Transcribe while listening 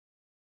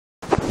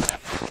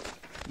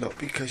Not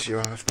because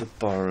you're after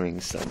borrowing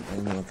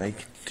something or they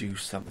can do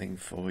something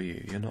for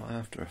you. You're not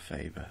after a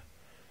favour.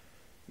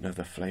 No,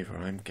 the flavour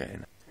I'm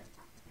getting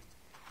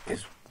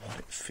is what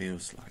it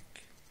feels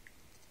like.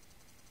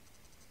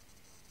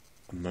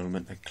 A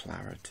moment of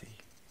clarity.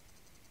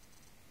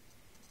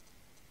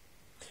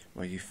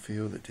 Where you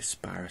feel the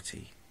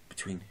disparity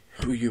between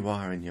who you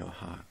are in your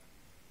heart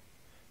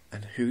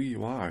and who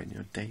you are in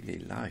your daily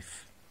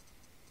life.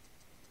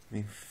 I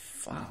mean,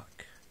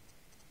 fuck.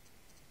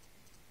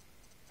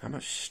 How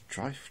much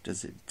strife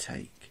does it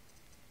take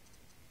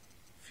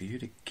for you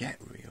to get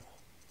real?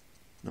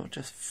 Not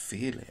just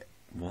feel it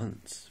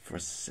once, for a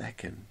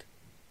second,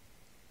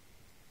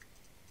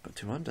 but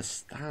to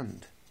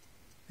understand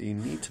that you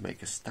need to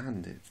make a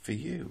stand for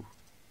you.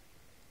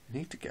 You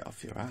need to get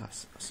off your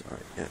ass.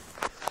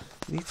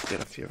 You need to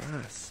get off your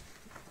ass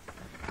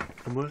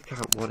and work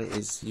out what it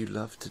is you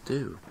love to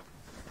do.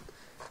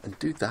 And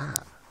do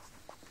that.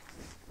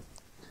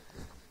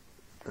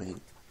 I mean,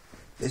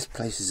 this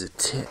place is a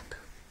tip,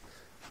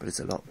 but it's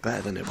a lot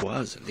better than it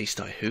was. At least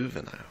I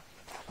hoover now.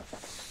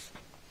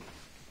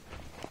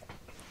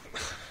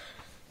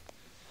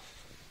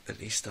 At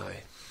least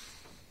I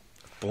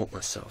bought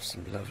myself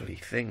some lovely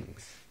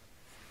things.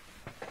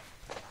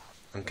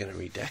 I'm going to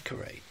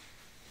redecorate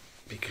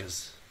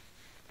because,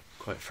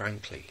 quite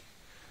frankly,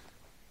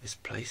 this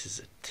place is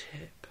a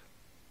tip.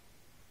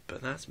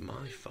 But that's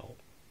my fault.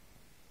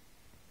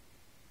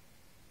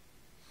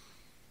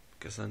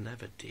 Because I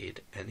never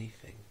did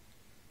anything.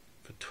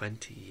 For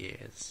 20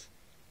 years,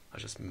 I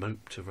just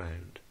moped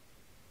around.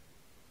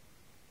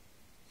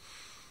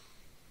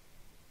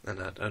 And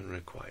had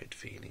unrequited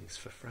feelings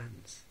for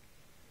friends.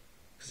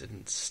 Because I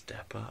didn't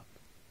step up.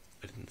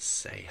 I didn't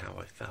say how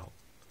I felt.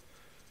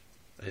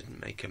 I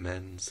didn't make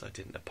amends. I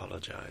didn't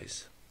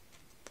apologise.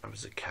 I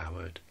was a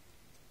coward.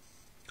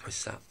 I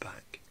sat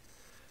back.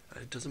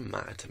 And it doesn't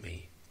matter to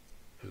me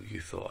who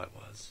you thought I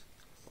was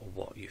or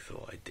what you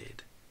thought I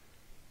did.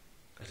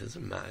 It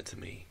doesn't matter to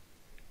me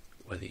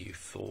whether you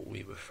thought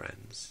we were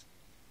friends,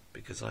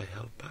 because I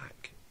held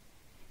back.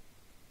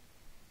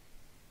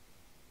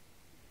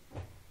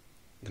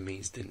 The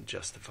means didn't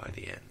justify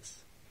the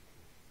ends.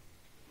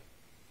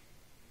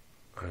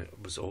 I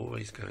was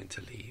always going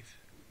to leave.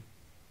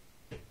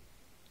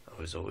 I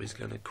was always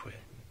going to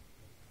quit.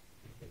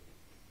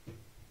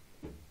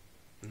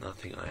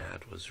 Nothing I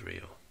had was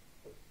real.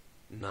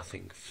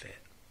 Nothing fit.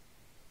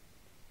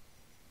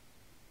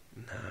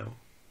 Now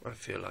I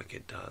feel like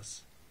it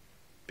does,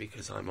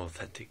 because I'm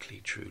authentically,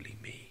 truly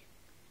me.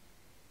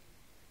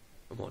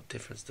 And what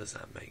difference does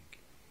that make?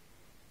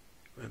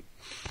 It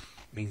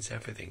means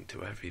everything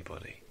to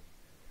everybody.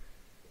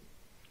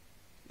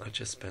 I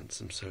just spent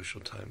some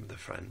social time with a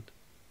friend.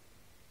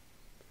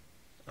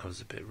 I was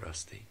a bit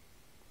rusty.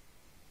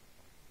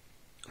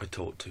 I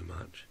talked too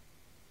much.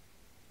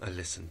 I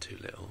listened too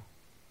little.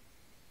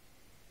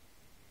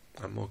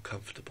 I'm more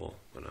comfortable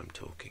when I'm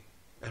talking.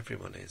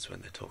 Everyone is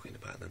when they're talking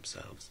about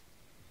themselves.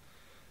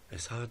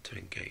 It's hard to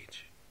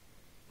engage,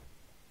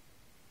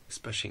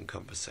 especially in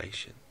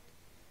conversation.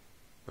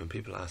 When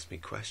people ask me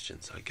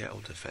questions, I get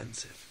all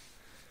defensive.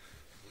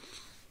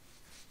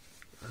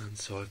 And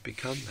so I've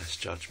become less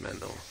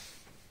judgmental.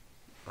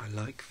 I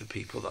like the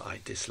people that I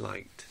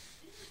disliked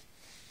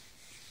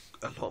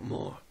a lot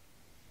more.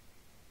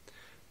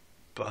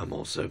 But I'm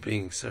also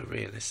being so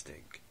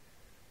realistic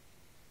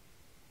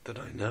that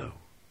I know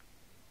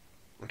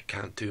I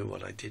can't do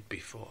what I did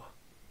before.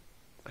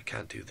 I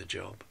can't do the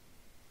job.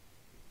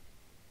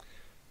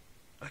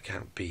 I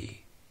can't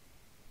be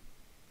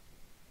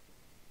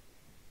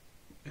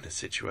in a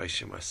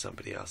situation where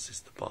somebody else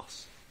is the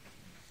boss.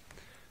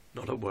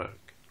 Not at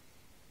work.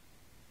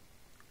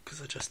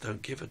 Because I just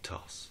don't give a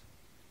toss.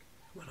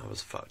 When I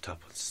was fucked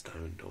up and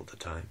stoned all the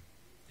time,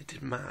 it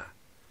didn't matter.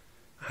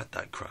 I had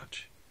that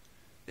crutch.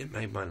 It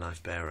made my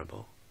life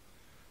bearable.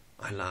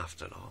 I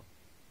laughed a lot.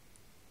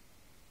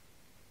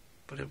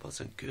 But it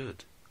wasn't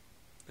good.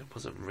 It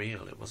wasn't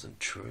real. It wasn't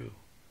true.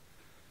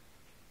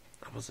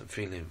 I wasn't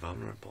feeling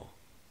vulnerable.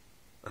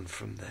 And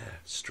from there,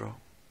 strong.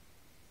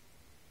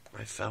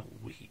 I felt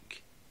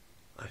weak.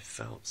 I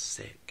felt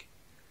sick.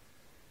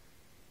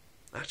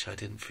 Actually, I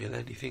didn't feel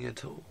anything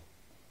at all.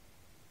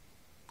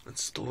 And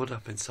stored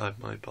up inside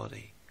my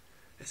body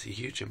is a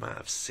huge amount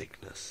of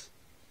sickness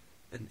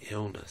and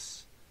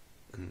illness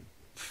and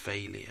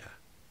failure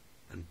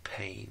and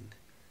pain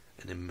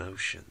and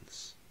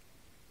emotions.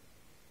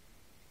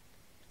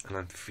 And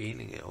I'm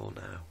feeling it all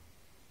now.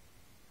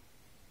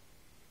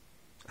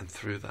 And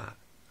through that,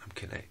 I'm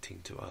connecting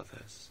to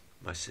others,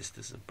 my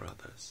sisters and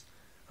brothers,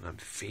 and I'm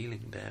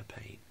feeling their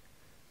pain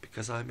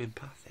because I'm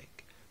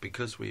empathic,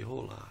 because we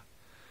all are.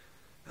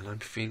 And I'm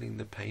feeling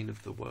the pain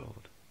of the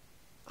world.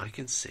 I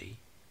can see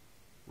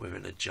we're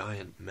in a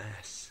giant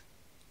mess.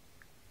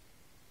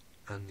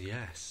 And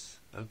yes,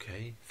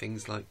 okay,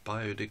 things like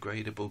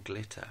biodegradable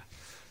glitter.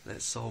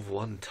 Let's solve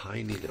one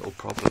tiny little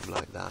problem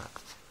like that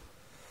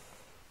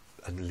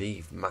and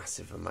leave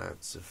massive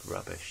amounts of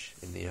rubbish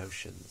in the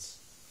oceans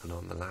and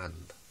on the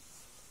land.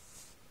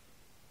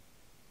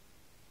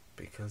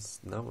 Because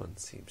no one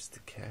seems to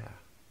care.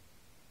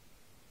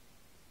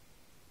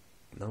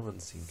 No one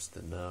seems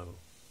to know.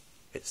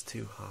 It's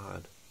too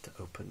hard to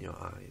open your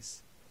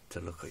eyes, to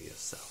look at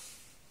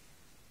yourself,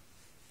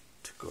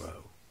 to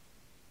grow.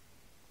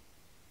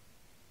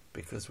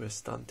 Because we're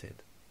stunted.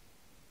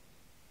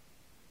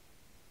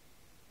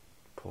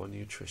 Poor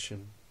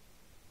nutrition,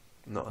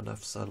 not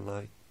enough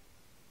sunlight,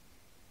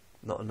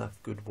 not enough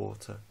good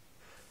water.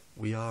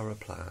 We are a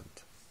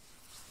plant.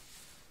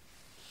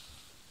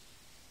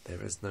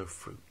 There is no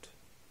fruit,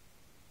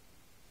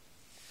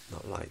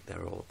 not like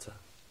their altar.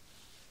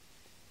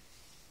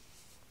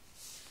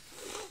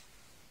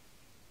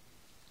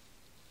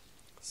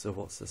 So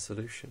what's the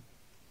solution?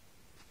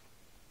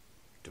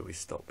 Do we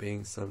stop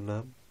being so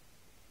numb?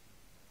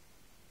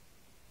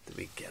 Do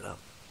we get up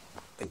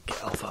and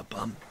get off our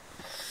bum?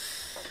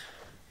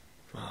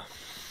 Well,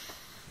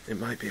 it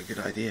might be a good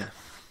idea.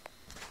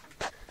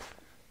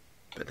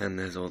 But then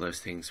there's all those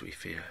things we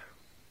fear.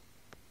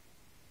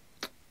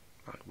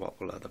 Like, what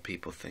will other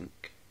people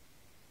think?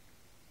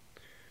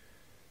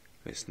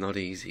 It's not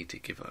easy to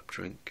give up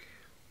drink.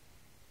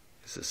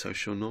 It's a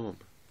social norm.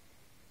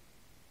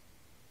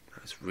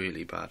 That's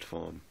really bad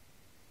form.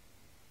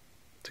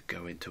 To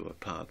go into a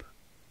pub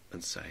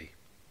and say,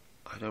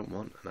 I don't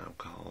want an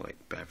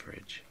alcoholic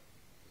beverage.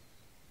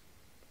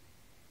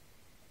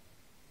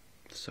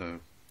 So,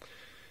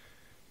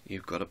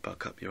 you've got to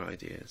buck up your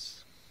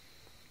ideas.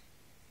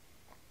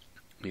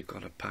 You've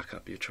got to pack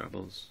up your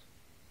troubles.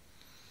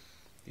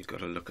 You've got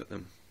to look at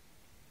them.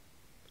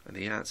 And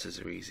the answers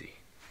are easy.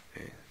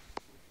 Yeah.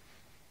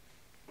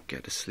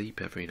 Get to sleep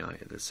every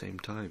night at the same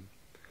time.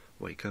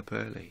 Wake up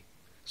early.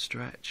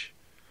 Stretch.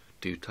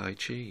 Do Tai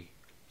Chi.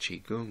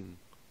 Qigong.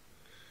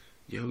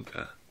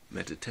 Yoga.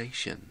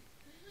 Meditation.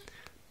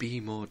 Be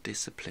more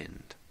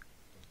disciplined.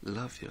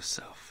 Love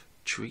yourself.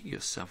 Treat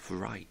yourself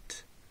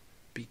right.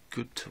 Be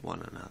good to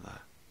one another.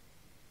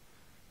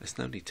 There's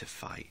no need to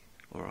fight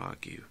or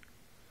argue.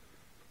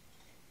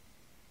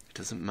 It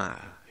doesn't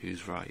matter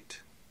who's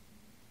right.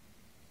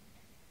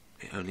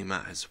 It only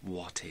matters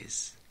what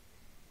is.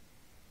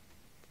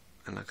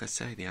 And like I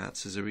say, the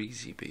answers are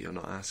easy, but you're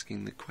not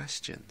asking the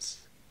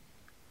questions.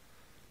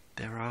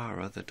 There are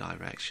other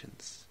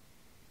directions.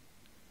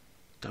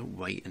 Don't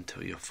wait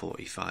until you're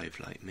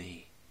 45 like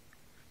me.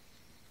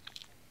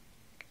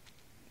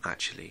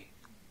 Actually,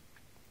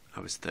 I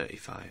was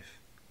 35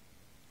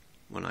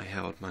 when I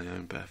held my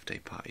own birthday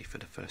party for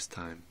the first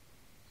time.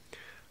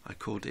 I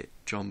called it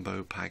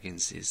Jumbo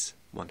Paggins'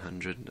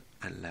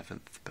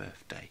 111th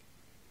birthday.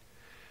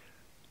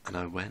 And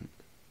I went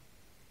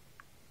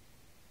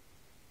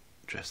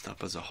dressed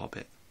up as a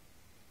hobbit.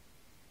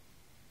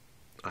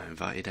 I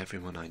invited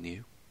everyone I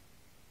knew.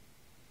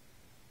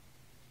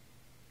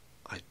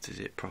 I did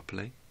it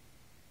properly.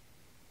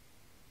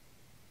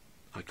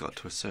 I got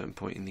to a certain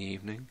point in the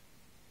evening.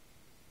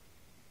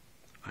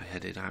 I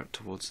headed out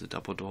towards the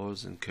double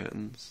doors and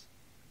curtains.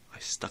 I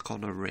stuck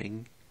on a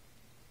ring.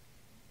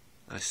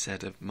 I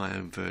said of my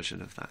own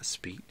version of that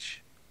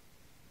speech.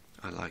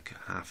 I like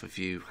half of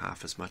you,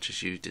 half as much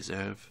as you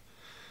deserve,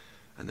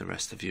 and the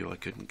rest of you I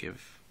couldn't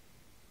give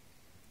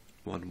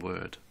one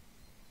word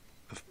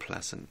of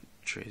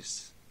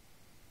pleasantries.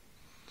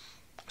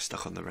 I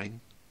stuck on the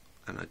ring,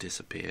 and I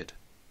disappeared.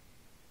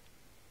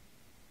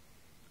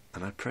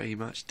 And I pretty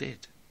much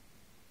did.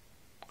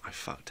 I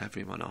fucked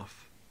everyone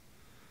off.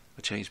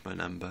 I changed my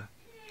number.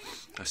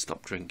 I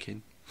stopped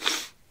drinking.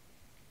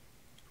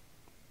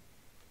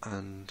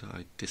 And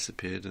I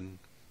disappeared and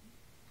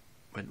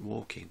went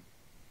walking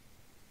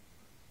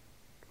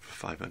for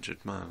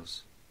 500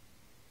 miles.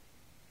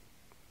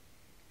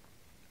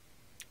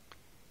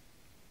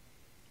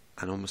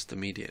 And almost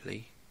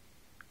immediately,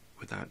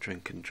 without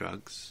drink and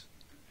drugs,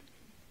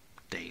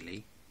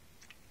 daily,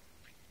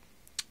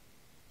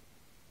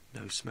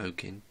 no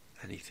smoking,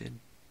 anything,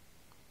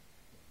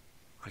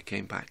 I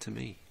came back to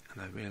me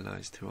and I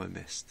realised who I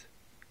missed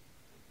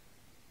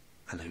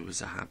and who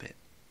was a habit.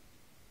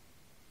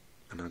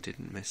 And I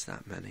didn't miss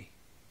that many.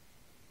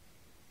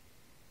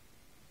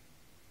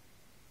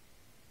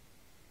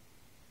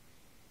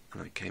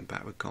 And I came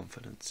back with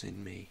confidence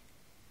in me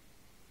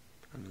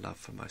and love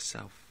for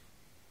myself,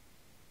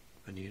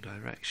 a new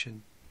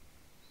direction,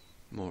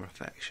 more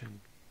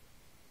affection.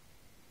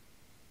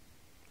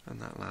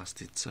 And that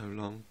lasted so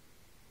long,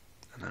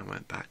 and I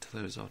went back to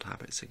those odd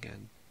habits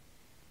again,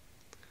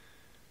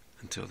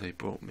 until they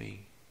brought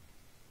me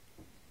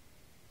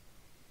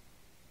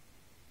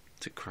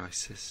to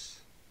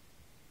crisis,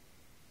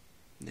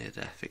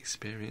 near-death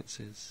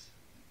experiences,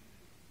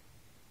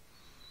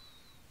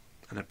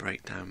 and a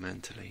breakdown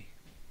mentally,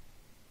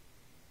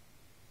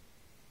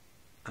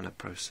 and a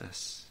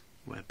process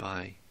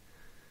whereby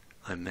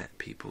I met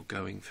people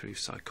going through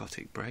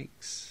psychotic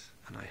breaks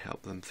and I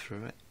helped them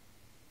through it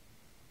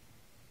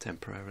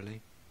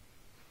temporarily.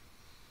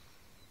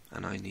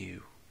 And I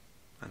knew,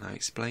 and I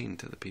explained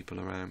to the people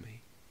around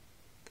me,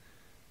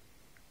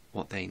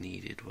 what they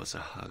needed was a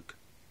hug,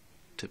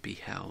 to be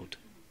held,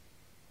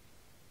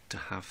 to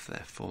have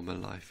their former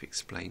life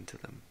explained to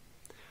them.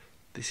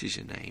 This is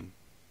your name.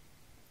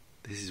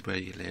 This is where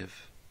you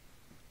live.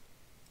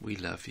 We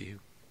love you.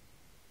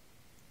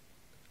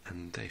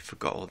 And they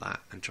forgot all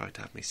that and tried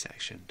to have me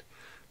sectioned,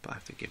 but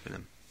I've forgiven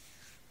them.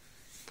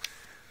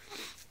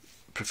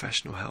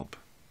 Professional help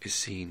is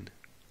seen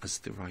as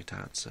the right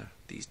answer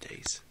these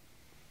days.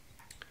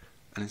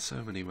 And in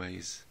so many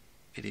ways,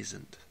 it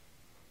isn't.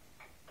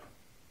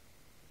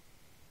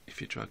 If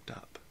you're drugged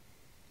up,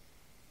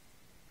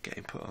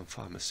 getting put on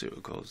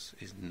pharmaceuticals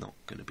is not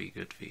going to be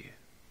good for you.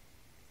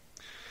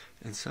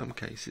 In some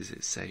cases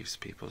it saves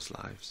people's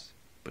lives,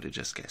 but it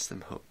just gets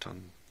them hooked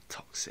on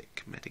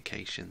toxic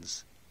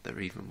medications that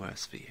are even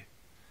worse for you.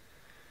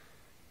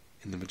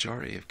 In the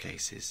majority of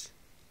cases,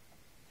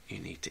 you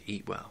need to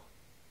eat well,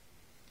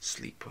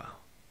 sleep well,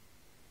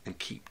 and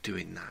keep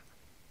doing that.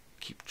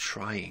 Keep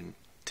trying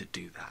to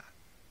do that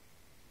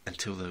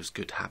until those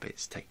good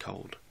habits take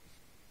hold,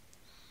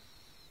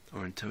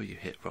 or until you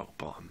hit rock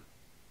bottom.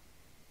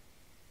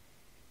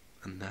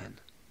 And then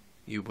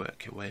you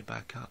work your way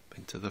back up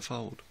into the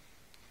fold.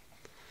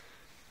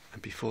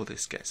 And before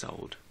this gets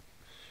old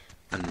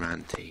and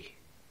ranty,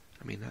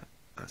 I mean,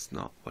 that's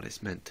not what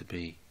it's meant to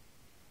be.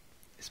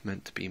 It's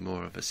meant to be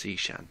more of a sea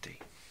shanty.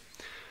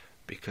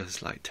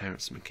 Because like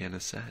Terence McKenna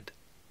said,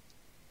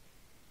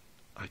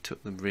 I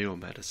took the real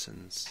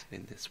medicines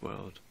in this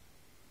world,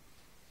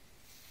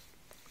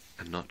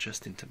 and not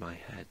just into my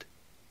head.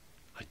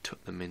 I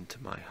took them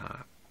into my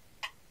heart.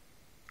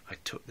 I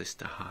took this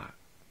to heart.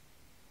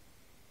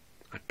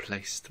 I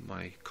placed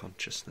my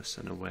consciousness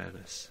and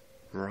awareness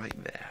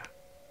right there,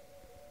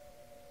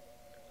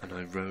 and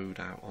I rode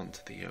out onto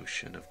the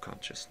ocean of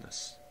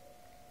consciousness.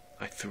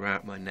 I threw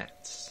out my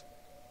nets,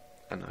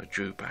 and I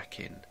drew back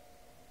in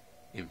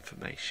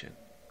information.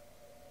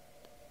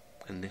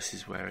 And this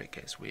is where it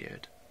gets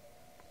weird.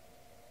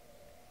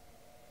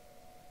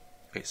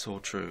 It's all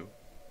true.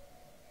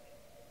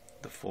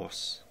 The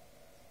Force,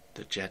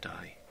 the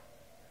Jedi,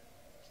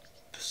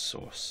 the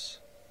source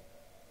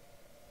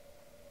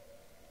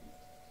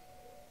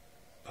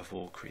of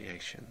all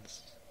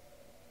creations,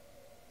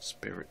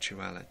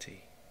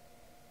 spirituality.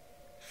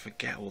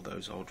 Forget all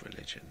those old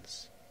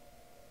religions.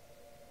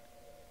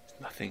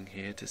 There's nothing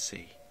here to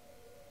see.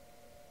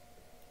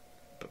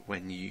 But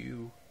when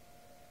you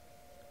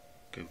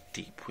go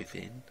deep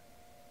within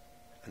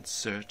and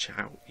search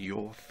out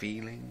your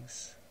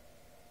feelings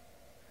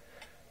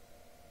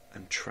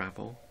and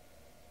travel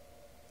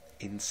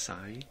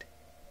inside,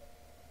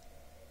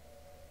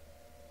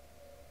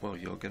 well,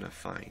 you're going to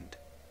find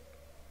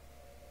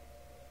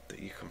that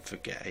you can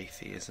forget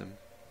atheism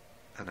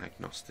and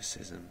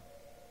agnosticism.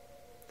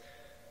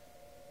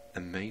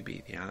 And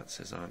maybe the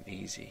answers aren't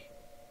easy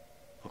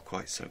or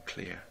quite so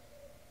clear,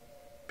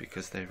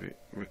 because they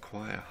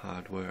require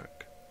hard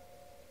work.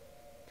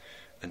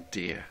 And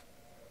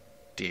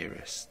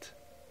dearest,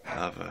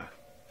 lover,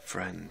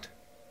 friend,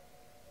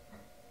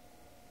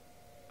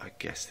 I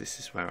guess this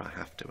is where I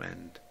have to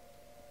end,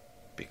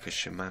 because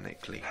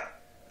shamanically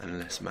and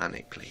less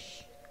manically,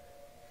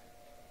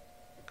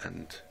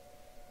 and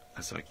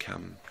as I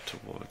come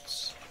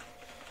towards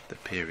the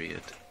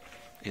period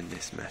in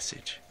this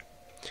message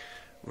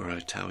where I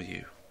tell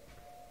you,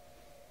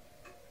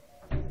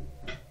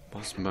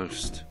 whilst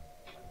most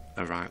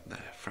are out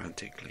there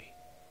frantically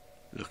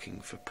looking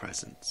for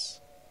presents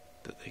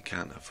that they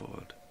can't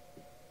afford,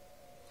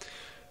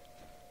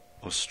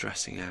 or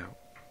stressing out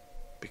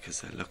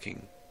because they're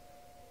looking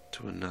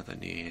to another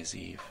New Year's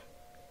Eve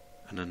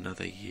and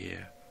another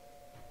year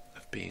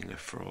of being a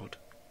fraud,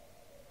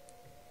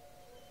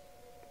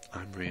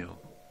 I'm real,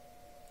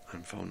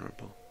 I'm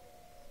vulnerable,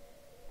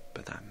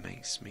 but that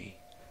makes me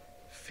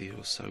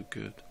feel so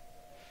good.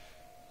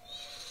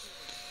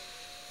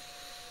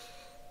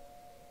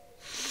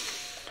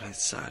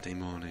 It's Saturday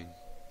morning,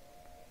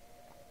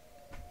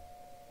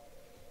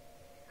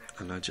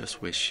 and I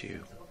just wish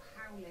you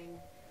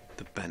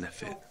the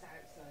benefit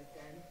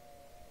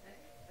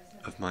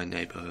of my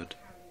neighbourhood,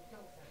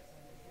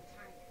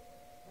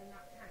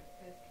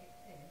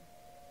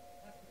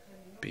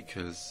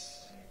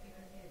 because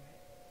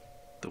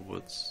the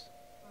woods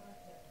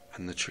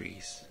and the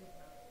trees,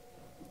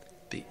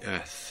 the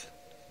earth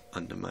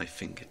under my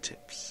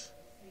fingertips,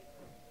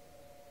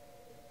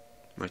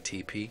 my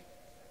teepee,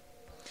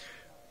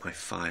 my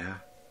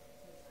fire,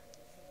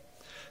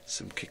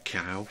 some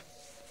cacao,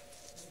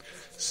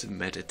 some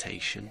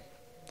meditation,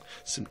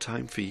 some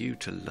time for you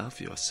to love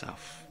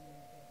yourself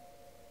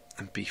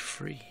and be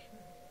free.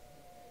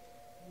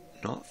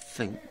 Not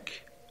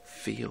think,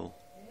 feel.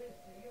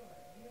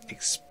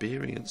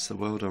 Experience the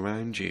world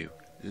around you.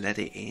 Let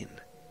it in.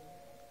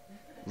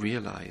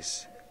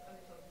 Realize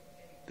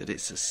that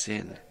it's a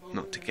sin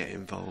not to get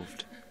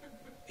involved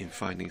in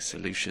finding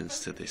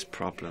solutions to this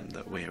problem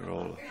that we're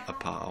all a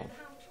part of.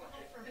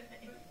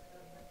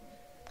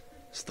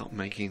 Stop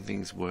making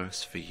things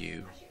worse for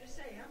you,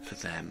 for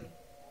them,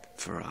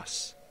 for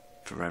us,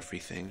 for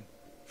everything,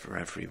 for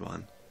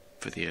everyone,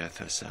 for the earth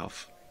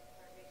herself.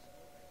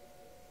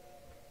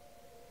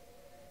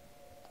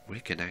 We're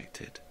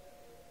connected.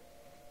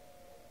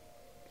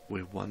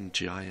 We're one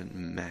giant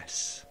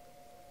mess.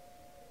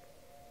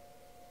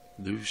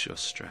 Lose your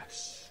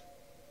stress.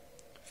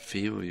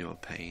 Feel your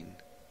pain.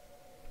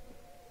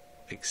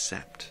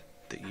 Accept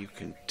that you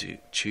can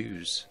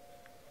choose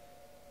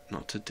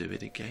not to do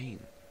it again.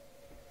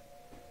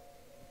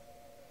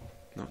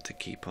 Not to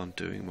keep on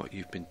doing what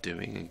you've been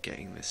doing and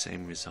getting the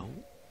same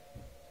result.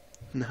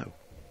 No.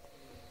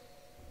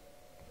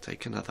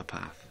 Take another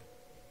path.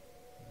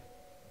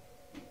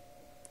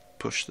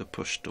 Push the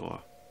push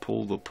door.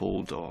 Pull the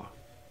pull door.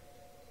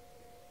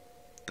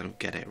 Don't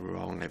get it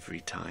wrong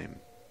every time.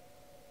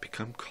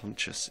 Become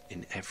conscious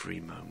in every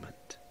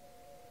moment.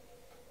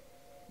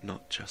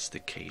 Not just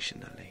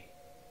occasionally.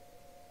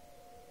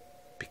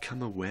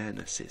 Become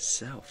awareness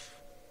itself.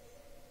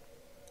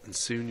 And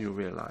soon you'll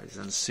realize,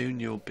 and soon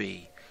you'll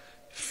be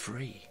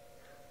free.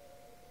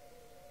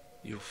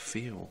 You'll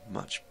feel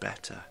much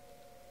better.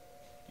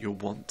 You'll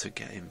want to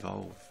get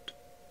involved.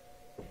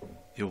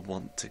 You'll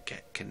want to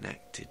get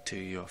connected to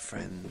your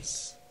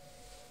friends,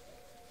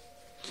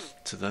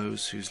 to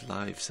those whose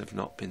lives have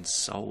not been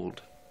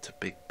sold to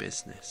big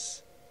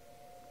business.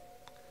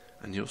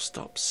 And you'll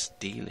stop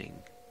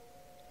stealing,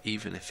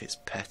 even if it's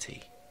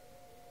petty,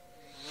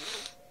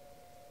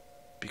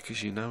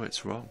 because you know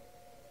it's wrong.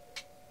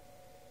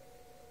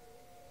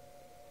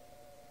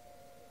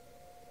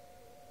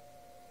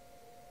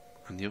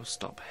 And you'll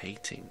stop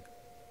hating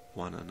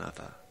one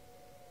another,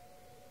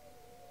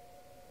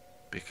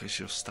 because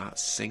you'll start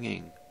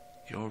singing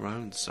your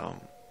own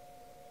song.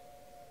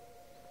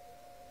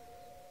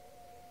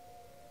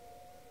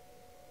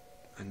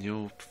 And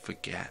you'll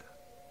forget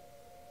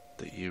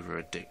that you were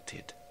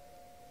addicted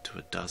to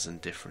a dozen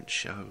different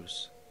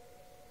shows.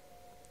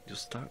 You'll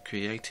start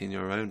creating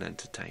your own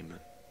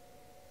entertainment.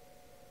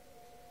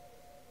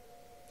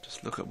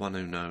 Just look at one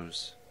who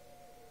knows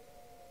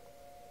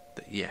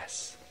that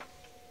yes,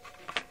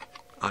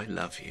 I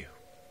love you.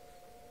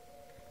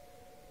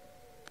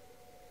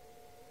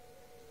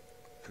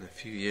 And a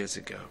few years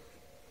ago,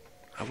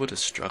 I would have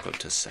struggled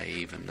to say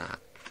even that,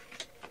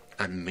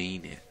 and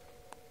mean it.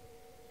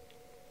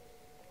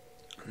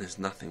 And there's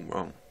nothing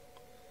wrong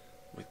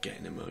with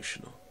getting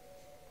emotional.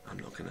 I'm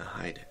not going to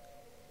hide it.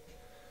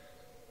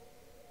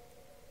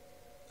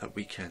 At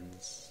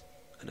weekends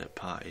and at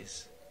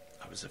parties,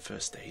 I was a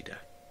first aider.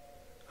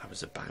 I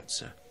was a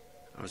bouncer.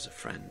 I was a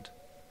friend.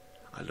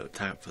 I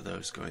looked out for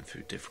those going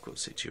through difficult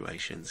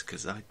situations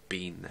because I'd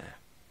been there.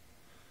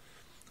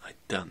 I'd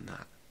done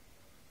that.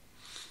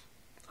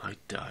 I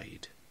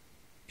died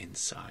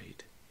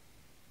inside.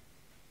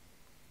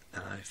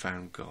 And I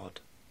found God,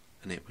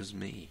 and it was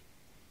me.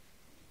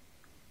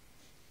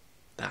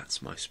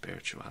 That's my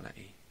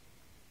spirituality.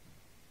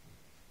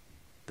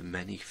 The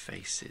many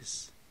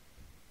faces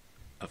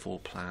of all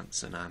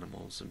plants and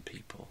animals and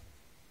people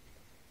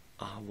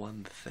are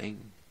one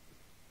thing.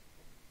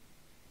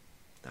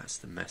 That's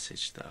the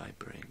message that I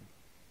bring.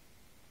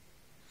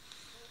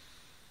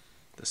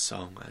 The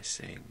song I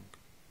sing.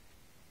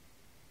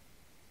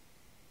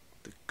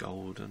 The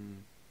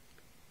golden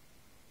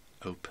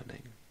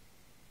opening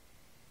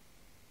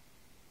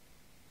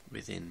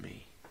within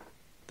me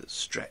that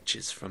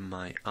stretches from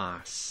my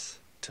arse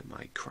to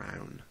my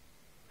crown,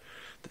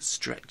 that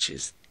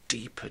stretches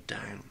deeper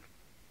down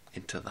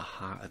into the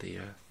heart of the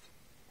earth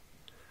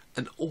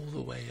and all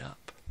the way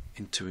up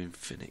into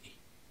infinity.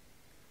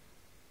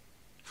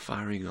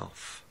 Firing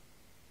off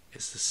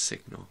is the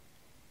signal,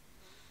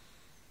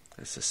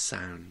 it's the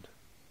sound.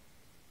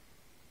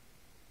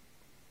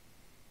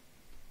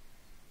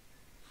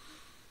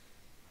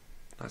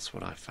 That's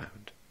what I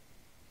found.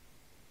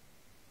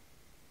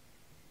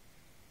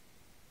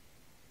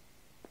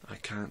 I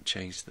can't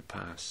change the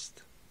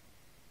past,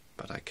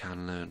 but I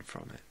can learn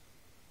from it.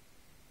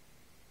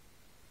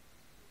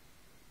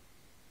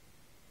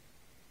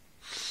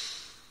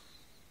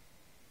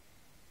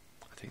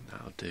 I think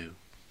that'll do.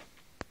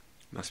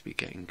 Must be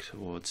getting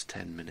towards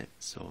 10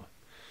 minutes or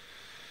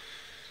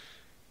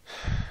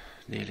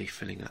nearly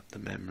filling up the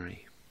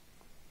memory.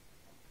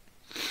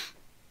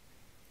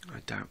 I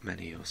doubt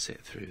many will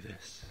sit through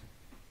this.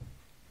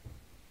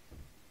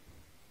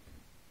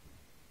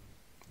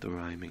 The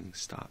rhyming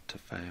start to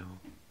fail.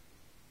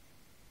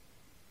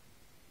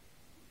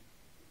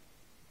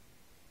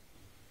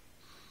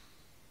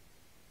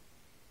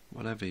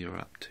 Whatever you're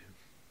up to,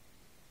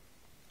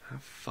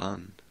 have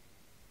fun.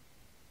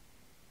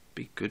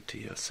 Be good to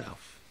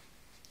yourself.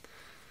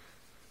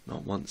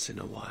 Not once in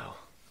a while,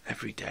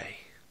 every day.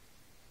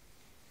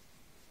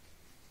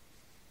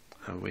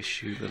 I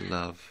wish you the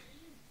love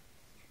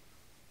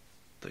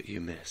that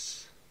you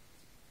miss.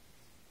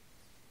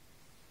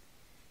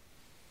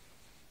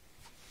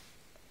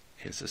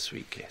 Here's a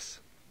sweet kiss.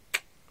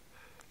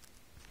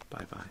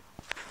 Bye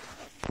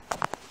bye.